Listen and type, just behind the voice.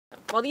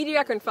While the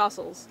Ediacaran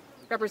fossils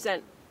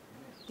represent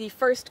the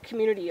first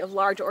community of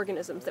large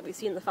organisms that we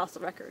see in the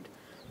fossil record,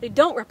 they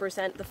don't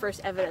represent the first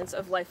evidence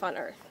of life on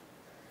Earth.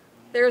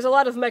 There is a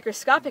lot of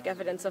microscopic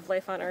evidence of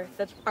life on Earth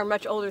that are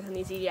much older than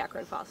these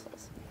Ediacaran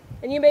fossils.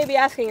 And you may be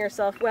asking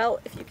yourself,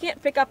 well, if you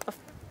can't pick up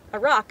a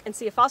rock and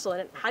see a fossil in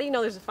it, how do you know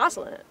there's a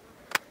fossil in it?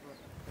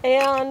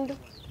 And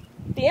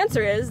the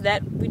answer is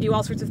that we do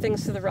all sorts of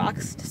things to the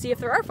rocks to see if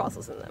there are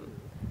fossils in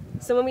them.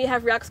 So when we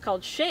have rocks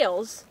called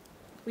shales,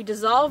 we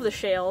dissolve the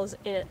shales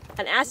in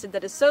an acid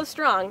that is so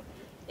strong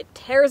it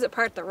tears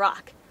apart the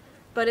rock.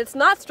 But it's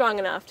not strong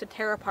enough to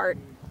tear apart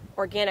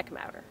organic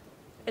matter.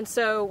 And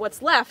so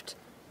what's left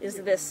is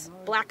this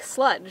black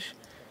sludge.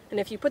 And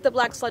if you put the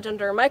black sludge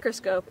under a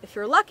microscope, if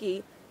you're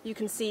lucky, you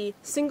can see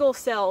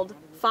single-celled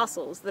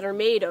fossils that are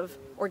made of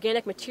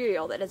organic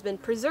material that has been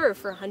preserved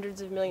for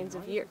hundreds of millions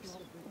of years.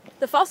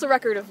 The fossil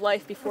record of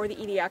life before the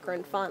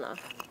Ediacaran fauna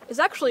is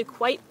actually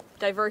quite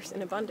diverse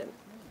and abundant.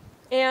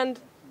 And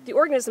the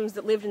organisms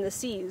that lived in the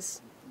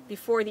seas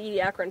before the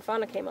Ediacaran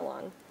fauna came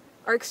along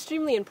are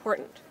extremely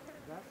important.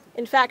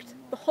 In fact,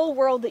 the whole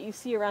world that you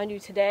see around you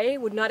today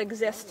would not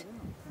exist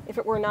if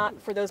it were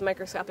not for those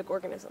microscopic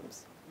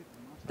organisms.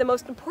 The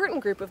most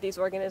important group of these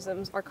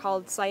organisms are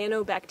called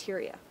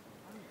cyanobacteria.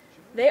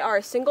 They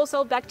are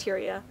single-celled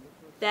bacteria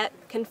that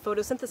can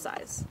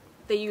photosynthesize.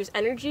 They use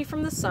energy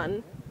from the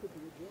sun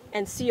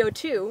and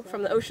CO2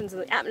 from the oceans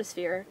and the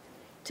atmosphere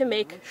to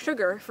make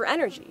sugar for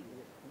energy.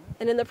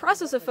 And in the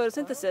process of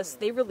photosynthesis,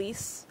 they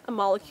release a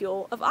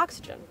molecule of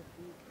oxygen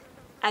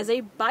as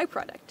a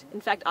byproduct.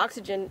 In fact,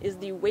 oxygen is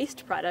the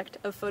waste product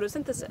of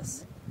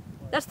photosynthesis.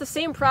 That's the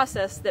same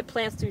process that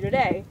plants do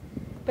today,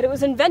 but it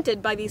was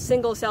invented by these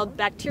single-celled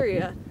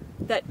bacteria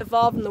that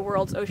evolved in the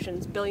world's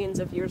oceans billions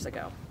of years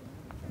ago.